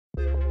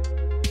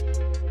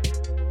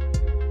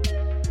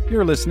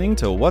You're listening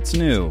to What's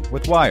New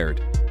with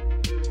Wired.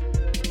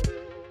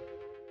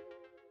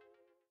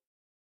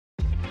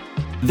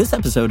 This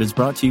episode is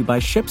brought to you by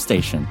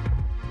ShipStation.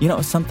 You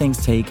know, some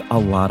things take a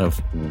lot of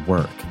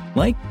work,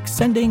 like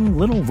sending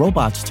little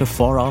robots to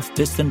far-off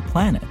distant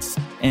planets.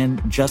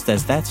 And just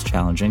as that's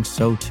challenging,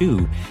 so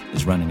too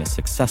is running a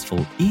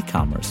successful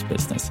e-commerce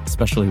business,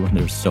 especially when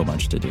there's so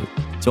much to do.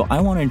 So I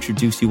want to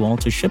introduce you all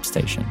to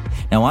ShipStation.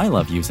 Now, I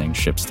love using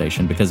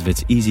ShipStation because of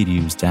its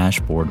easy-to-use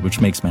dashboard,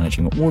 which makes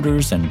managing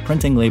orders and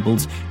printing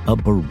labels a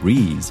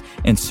breeze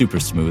and super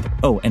smooth.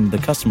 Oh, and the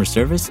customer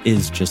service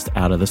is just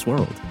out of this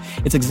world.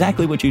 It's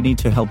exactly what you need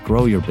to help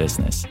grow your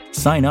business.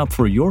 Sign up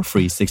for your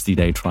free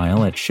 60-day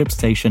trial at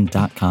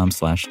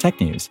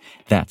shipstation.com/technews.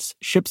 That's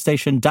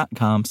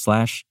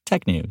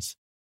shipstation.com/technews.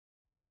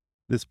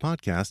 This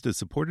podcast is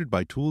supported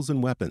by Tools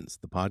and Weapons,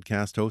 the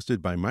podcast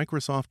hosted by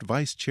Microsoft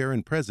Vice Chair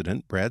and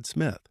President Brad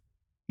Smith.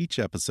 Each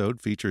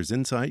episode features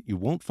insight you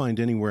won't find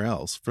anywhere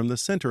else from the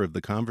center of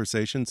the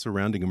conversation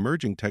surrounding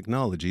emerging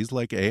technologies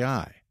like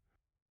AI.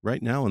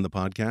 Right now in the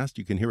podcast,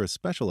 you can hear a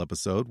special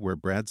episode where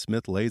Brad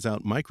Smith lays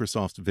out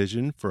Microsoft's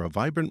vision for a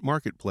vibrant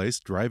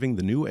marketplace driving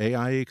the new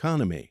AI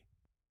economy.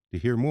 To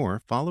hear more,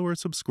 follow or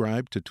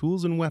subscribe to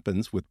Tools and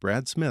Weapons with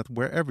Brad Smith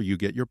wherever you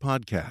get your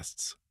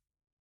podcasts.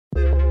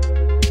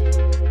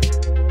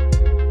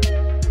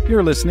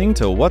 You're listening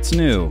to What's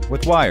New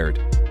with Wired.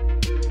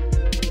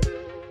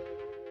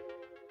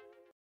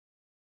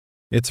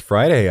 It's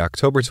Friday,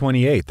 October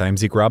 28th. I'm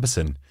Zeke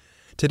Robison.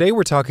 Today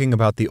we're talking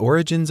about the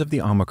origins of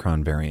the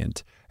Omicron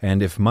variant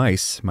and if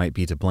mice might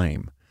be to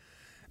blame.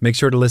 Make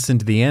sure to listen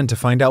to the end to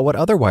find out what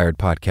other Wired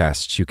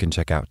podcasts you can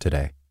check out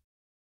today.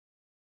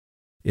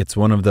 It's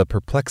one of the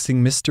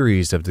perplexing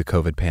mysteries of the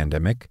COVID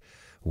pandemic.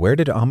 Where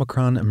did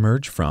Omicron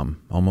emerge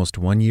from almost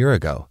 1 year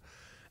ago?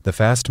 The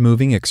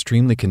fast-moving,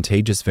 extremely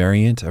contagious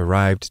variant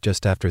arrived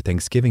just after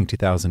Thanksgiving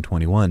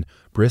 2021,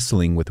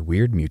 bristling with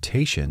weird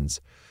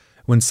mutations.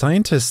 When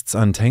scientists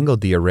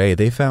untangled the array,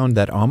 they found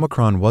that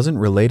Omicron wasn't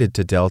related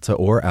to Delta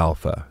or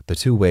Alpha, the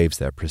two waves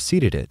that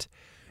preceded it.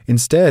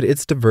 Instead,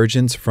 its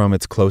divergence from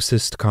its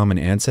closest common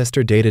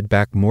ancestor dated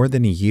back more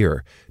than a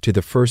year to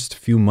the first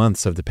few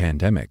months of the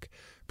pandemic,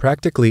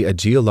 practically a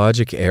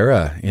geologic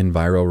era in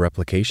viral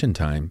replication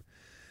time.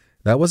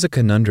 That was a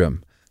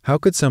conundrum. How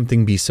could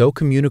something be so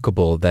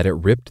communicable that it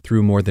ripped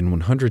through more than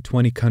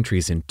 120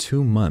 countries in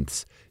 2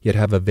 months, yet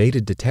have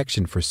evaded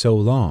detection for so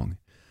long?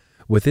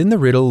 Within the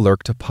riddle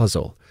lurked a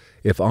puzzle.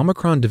 If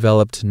Omicron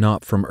developed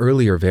not from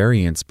earlier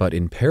variants but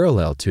in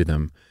parallel to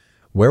them,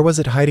 where was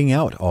it hiding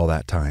out all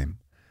that time?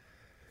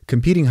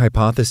 Competing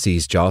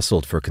hypotheses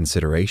jostled for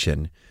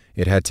consideration.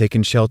 It had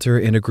taken shelter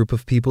in a group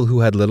of people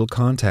who had little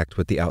contact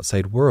with the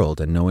outside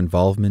world and no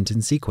involvement in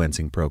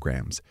sequencing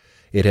programs.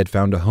 It had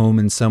found a home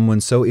in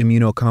someone so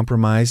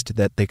immunocompromised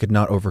that they could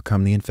not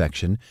overcome the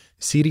infection,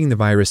 ceding the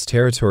virus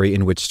territory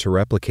in which to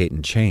replicate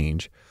and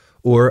change.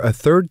 Or a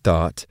third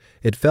thought,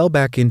 it fell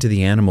back into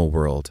the animal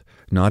world,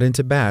 not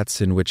into bats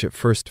in which it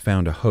first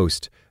found a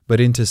host, but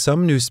into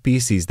some new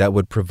species that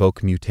would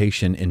provoke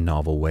mutation in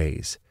novel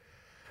ways.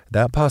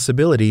 That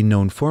possibility,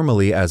 known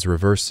formally as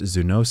reverse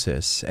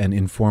zoonosis and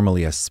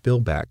informally as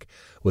spillback,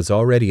 was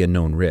already a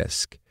known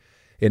risk.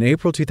 In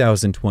April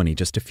 2020,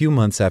 just a few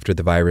months after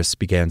the virus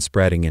began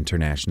spreading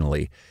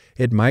internationally,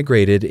 it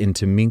migrated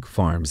into mink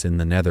farms in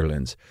the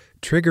Netherlands,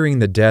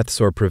 triggering the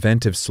deaths or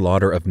preventive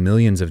slaughter of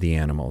millions of the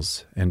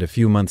animals, and a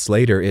few months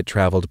later it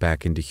traveled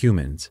back into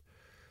humans.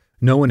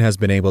 No one has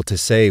been able to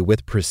say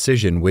with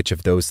precision which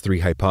of those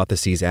three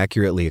hypotheses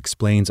accurately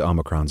explains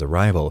Omicron's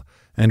arrival,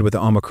 and with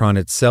Omicron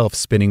itself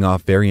spinning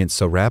off variants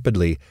so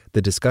rapidly,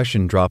 the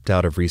discussion dropped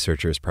out of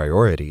researchers'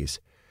 priorities.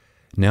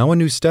 Now a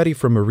new study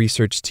from a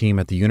research team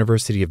at the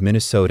University of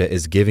Minnesota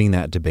is giving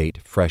that debate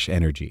fresh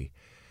energy.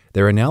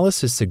 Their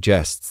analysis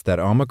suggests that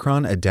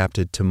Omicron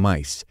adapted to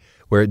mice,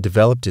 where it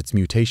developed its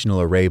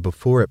mutational array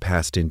before it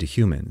passed into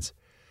humans.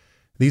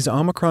 These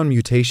Omicron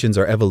mutations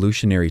are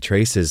evolutionary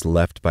traces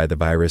left by the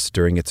virus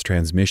during its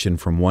transmission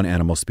from one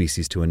animal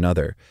species to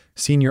another.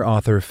 Senior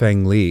author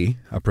Feng Li,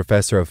 a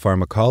professor of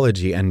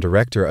pharmacology and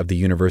director of the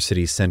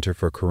university's Center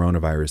for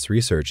Coronavirus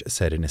Research,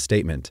 said in a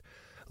statement.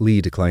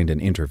 Li declined an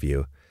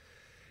interview.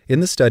 In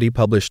the study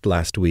published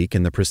last week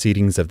in the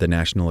Proceedings of the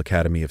National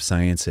Academy of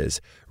Sciences,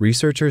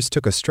 researchers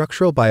took a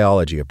structural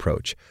biology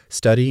approach,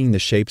 studying the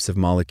shapes of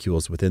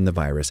molecules within the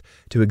virus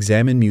to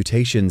examine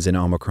mutations in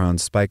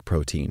Omicron's spike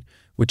protein,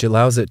 which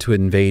allows it to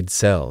invade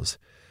cells.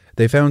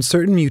 They found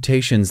certain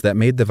mutations that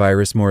made the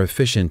virus more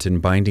efficient in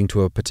binding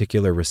to a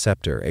particular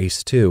receptor,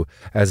 ACE2,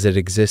 as it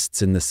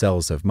exists in the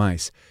cells of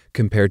mice,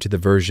 compared to the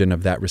version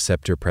of that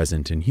receptor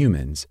present in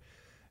humans.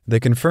 They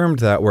confirmed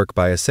that work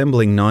by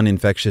assembling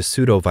non-infectious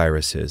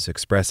pseudoviruses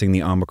expressing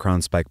the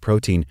Omicron spike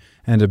protein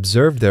and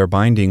observed their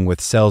binding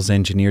with cells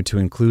engineered to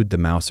include the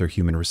mouse or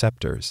human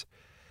receptors.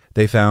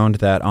 They found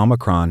that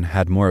Omicron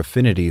had more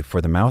affinity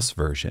for the mouse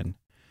version.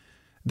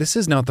 This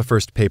is not the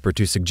first paper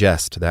to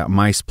suggest that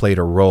mice played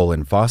a role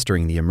in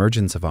fostering the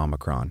emergence of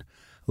Omicron.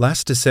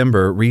 Last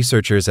December,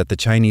 researchers at the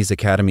Chinese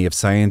Academy of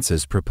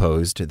Sciences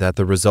proposed that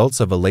the results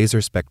of a laser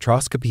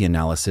spectroscopy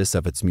analysis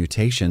of its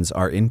mutations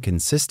are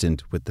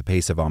inconsistent with the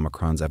pace of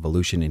Omicron's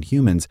evolution in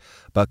humans,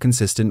 but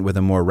consistent with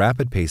a more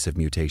rapid pace of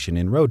mutation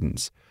in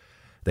rodents.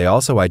 They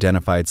also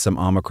identified some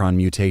Omicron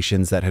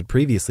mutations that had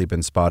previously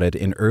been spotted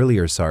in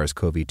earlier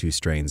SARS-CoV-2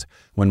 strains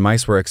when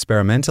mice were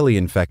experimentally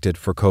infected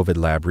for COVID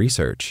lab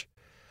research.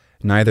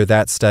 Neither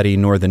that study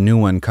nor the new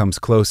one comes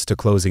close to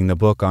closing the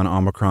book on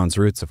Omicron's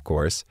roots, of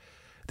course.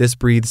 This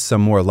breathes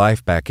some more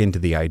life back into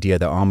the idea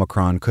that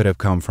Omicron could have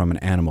come from an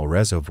animal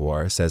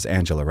reservoir, says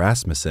Angela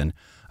Rasmussen,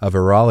 a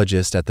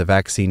virologist at the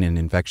Vaccine and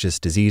Infectious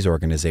Disease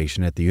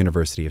Organization at the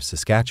University of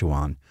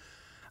Saskatchewan.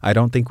 I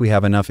don't think we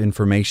have enough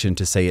information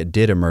to say it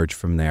did emerge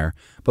from there,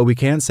 but we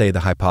can say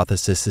the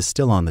hypothesis is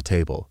still on the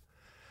table.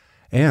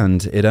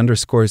 And it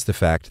underscores the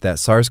fact that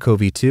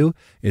SARS-CoV-2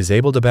 is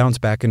able to bounce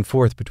back and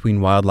forth between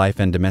wildlife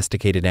and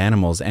domesticated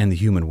animals and the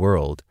human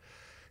world.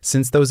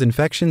 Since those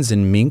infections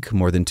in mink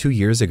more than 2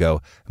 years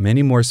ago,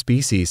 many more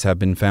species have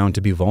been found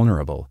to be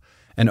vulnerable.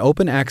 An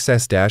open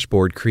access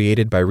dashboard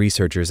created by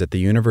researchers at the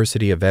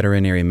University of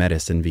Veterinary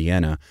Medicine,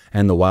 Vienna,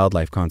 and the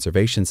Wildlife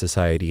Conservation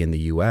Society in the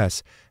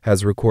U.S.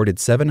 has recorded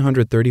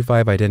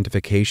 735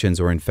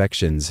 identifications or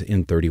infections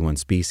in 31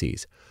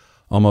 species.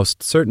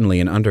 Almost certainly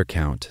an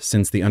undercount,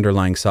 since the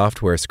underlying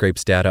software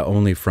scrapes data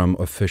only from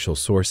official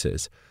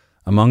sources.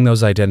 Among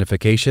those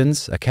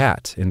identifications, a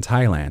cat in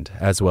Thailand,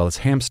 as well as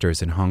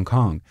hamsters in Hong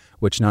Kong,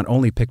 which not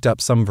only picked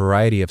up some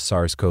variety of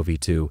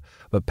SARS-CoV-2,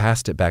 but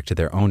passed it back to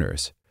their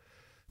owners.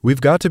 We've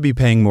got to be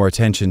paying more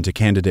attention to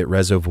candidate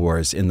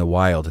reservoirs in the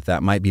wild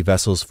that might be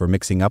vessels for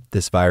mixing up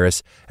this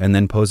virus and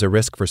then pose a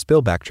risk for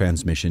spillback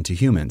transmission to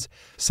humans,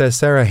 says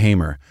Sarah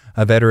Hamer,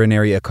 a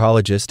veterinary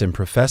ecologist and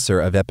professor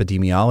of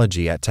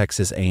epidemiology at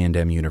Texas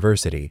A&M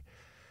University.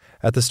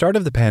 At the start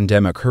of the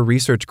pandemic, her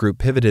research group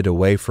pivoted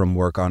away from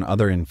work on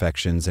other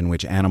infections in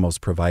which animals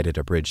provided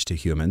a bridge to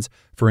humans,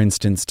 for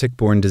instance,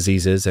 tick-borne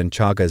diseases and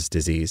Chagas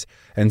disease,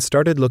 and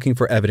started looking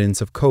for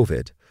evidence of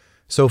COVID.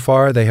 So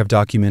far, they have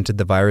documented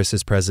the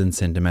virus's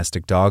presence in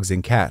domestic dogs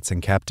and cats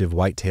and captive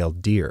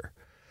white-tailed deer.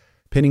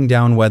 Pinning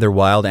down whether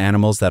wild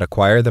animals that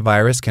acquire the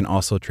virus can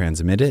also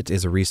transmit it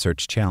is a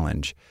research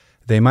challenge.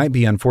 They might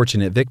be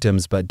unfortunate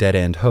victims but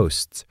dead-end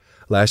hosts.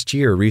 Last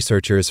year,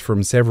 researchers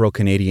from several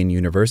Canadian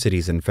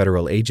universities and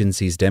federal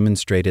agencies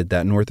demonstrated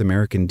that North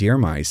American deer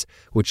mice,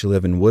 which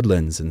live in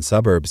woodlands and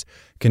suburbs,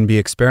 can be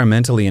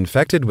experimentally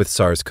infected with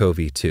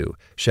SARS-CoV-2,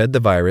 shed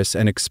the virus,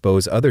 and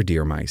expose other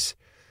deer mice.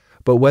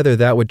 But whether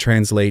that would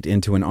translate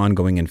into an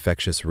ongoing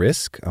infectious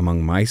risk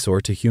among mice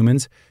or to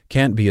humans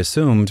can't be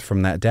assumed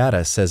from that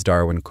data, says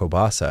Darwin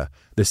Kobasa,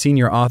 the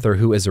senior author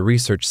who is a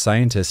research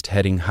scientist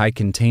heading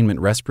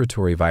high-containment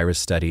respiratory virus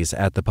studies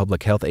at the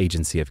Public Health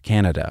Agency of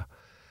Canada.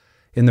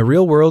 In the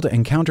real world,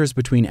 encounters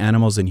between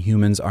animals and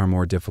humans are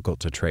more difficult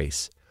to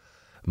trace.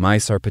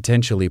 Mice are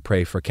potentially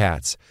prey for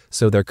cats,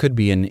 so there could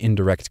be an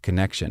indirect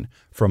connection,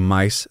 from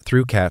mice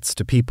through cats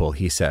to people,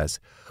 he says.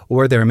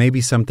 Or there may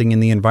be something in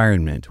the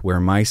environment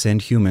where mice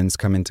and humans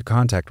come into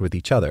contact with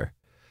each other.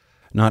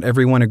 Not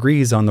everyone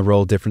agrees on the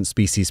role different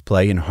species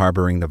play in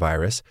harboring the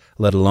virus,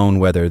 let alone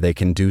whether they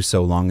can do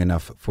so long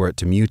enough for it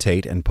to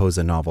mutate and pose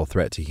a novel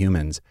threat to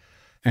humans.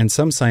 And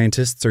some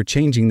scientists are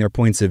changing their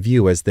points of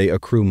view as they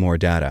accrue more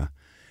data.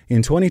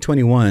 In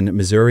 2021,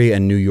 Missouri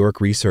and New York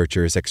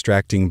researchers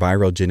extracting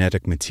viral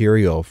genetic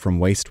material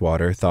from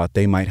wastewater thought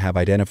they might have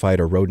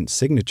identified a rodent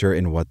signature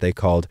in what they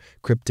called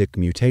cryptic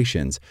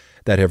mutations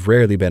that have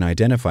rarely been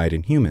identified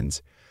in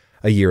humans.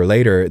 A year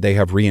later, they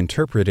have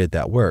reinterpreted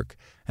that work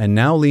and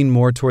now lean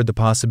more toward the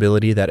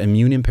possibility that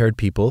immune-impaired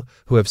people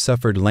who have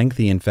suffered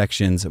lengthy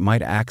infections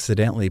might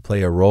accidentally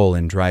play a role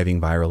in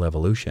driving viral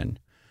evolution.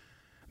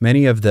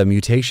 Many of the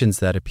mutations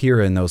that appear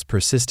in those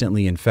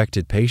persistently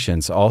infected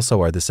patients also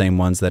are the same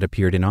ones that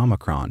appeared in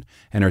Omicron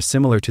and are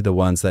similar to the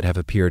ones that have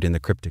appeared in the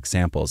cryptic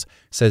samples,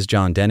 says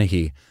John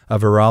Dennehy, a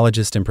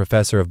virologist and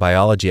professor of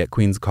biology at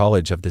Queens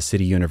College of the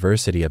City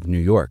University of New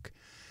York.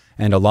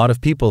 And a lot of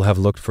people have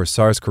looked for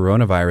SARS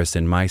coronavirus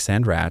in mice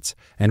and rats,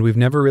 and we've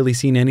never really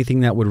seen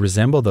anything that would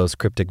resemble those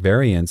cryptic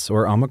variants,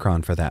 or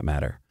Omicron for that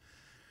matter.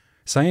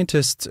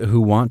 Scientists who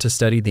want to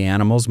study the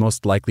animals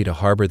most likely to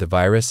harbor the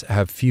virus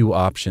have few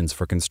options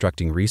for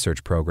constructing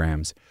research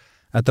programs.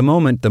 At the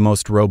moment, the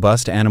most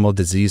robust animal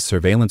disease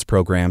surveillance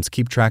programs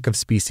keep track of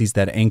species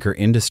that anchor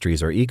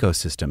industries or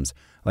ecosystems,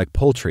 like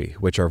poultry,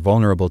 which are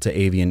vulnerable to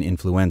avian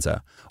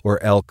influenza,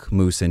 or elk,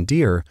 moose, and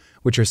deer,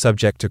 which are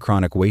subject to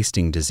chronic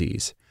wasting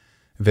disease.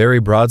 Very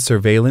broad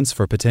surveillance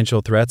for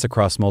potential threats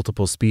across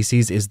multiple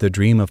species is the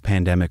dream of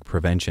pandemic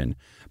prevention,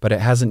 but it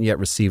hasn't yet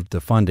received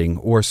the funding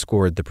or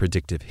scored the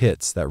predictive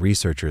hits that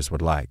researchers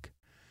would like.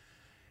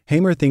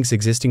 Hamer thinks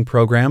existing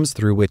programs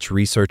through which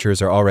researchers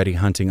are already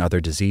hunting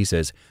other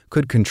diseases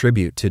could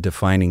contribute to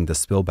defining the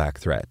spillback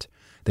threat.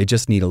 They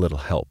just need a little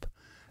help.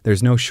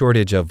 There's no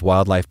shortage of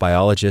wildlife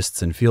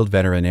biologists and field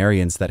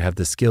veterinarians that have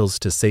the skills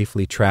to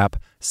safely trap,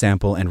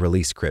 sample, and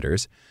release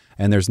critters,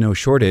 and there's no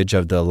shortage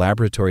of the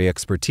laboratory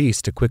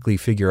expertise to quickly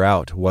figure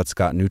out what's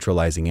got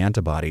neutralizing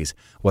antibodies,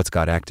 what's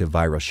got active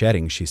viral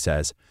shedding, she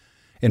says.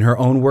 In her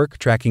own work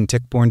tracking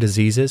tick-borne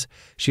diseases,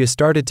 she has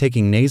started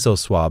taking nasal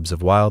swabs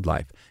of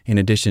wildlife, in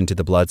addition to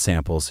the blood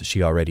samples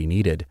she already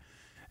needed.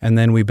 And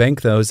then we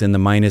bank those in the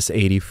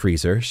 -80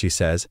 freezer, she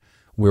says.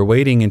 We're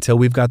waiting until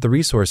we've got the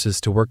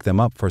resources to work them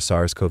up for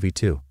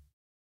SARS-CoV-2.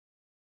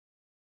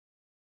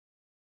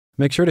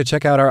 Make sure to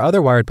check out our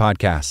other Wired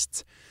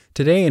podcasts.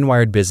 Today in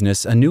Wired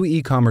Business, a new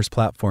e-commerce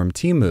platform,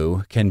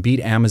 Temu, can beat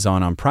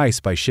Amazon on price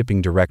by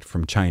shipping direct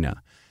from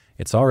China.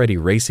 It's already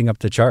racing up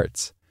the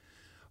charts.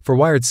 For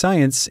Wired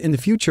Science, in the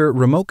future,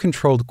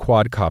 remote-controlled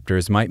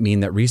quadcopters might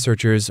mean that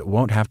researchers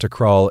won't have to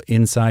crawl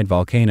inside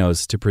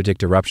volcanoes to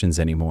predict eruptions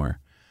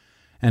anymore.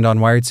 And on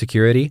Wired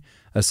Security,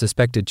 a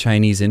suspected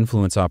Chinese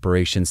influence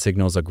operation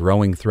signals a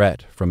growing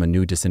threat from a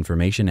new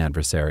disinformation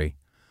adversary.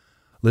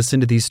 Listen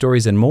to these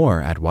stories and more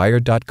at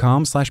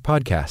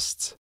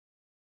wired.com/podcasts.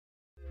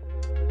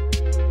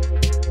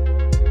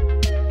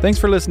 Thanks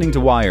for listening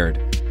to Wired.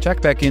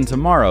 Check back in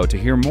tomorrow to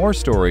hear more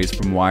stories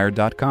from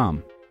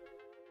Wired.com.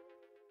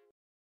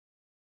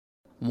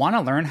 Want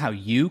to learn how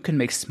you can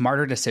make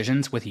smarter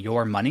decisions with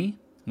your money?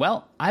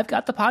 Well, I've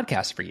got the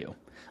podcast for you.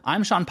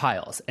 I'm Sean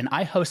Piles, and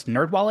I host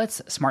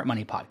NerdWallet's Smart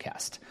Money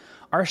Podcast.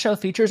 Our show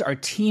features our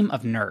team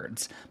of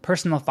nerds,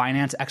 personal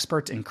finance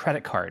experts in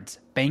credit cards,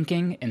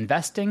 banking,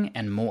 investing,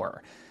 and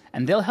more.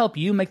 And they'll help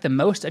you make the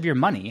most of your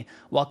money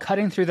while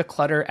cutting through the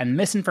clutter and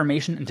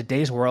misinformation in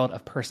today's world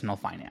of personal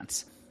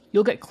finance.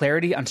 You'll get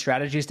clarity on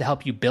strategies to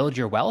help you build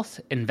your wealth,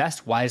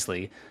 invest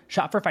wisely,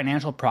 shop for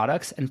financial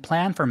products, and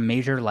plan for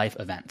major life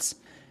events.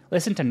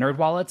 Listen to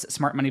NerdWallet's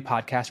Smart Money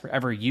Podcast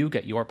wherever you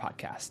get your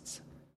podcasts.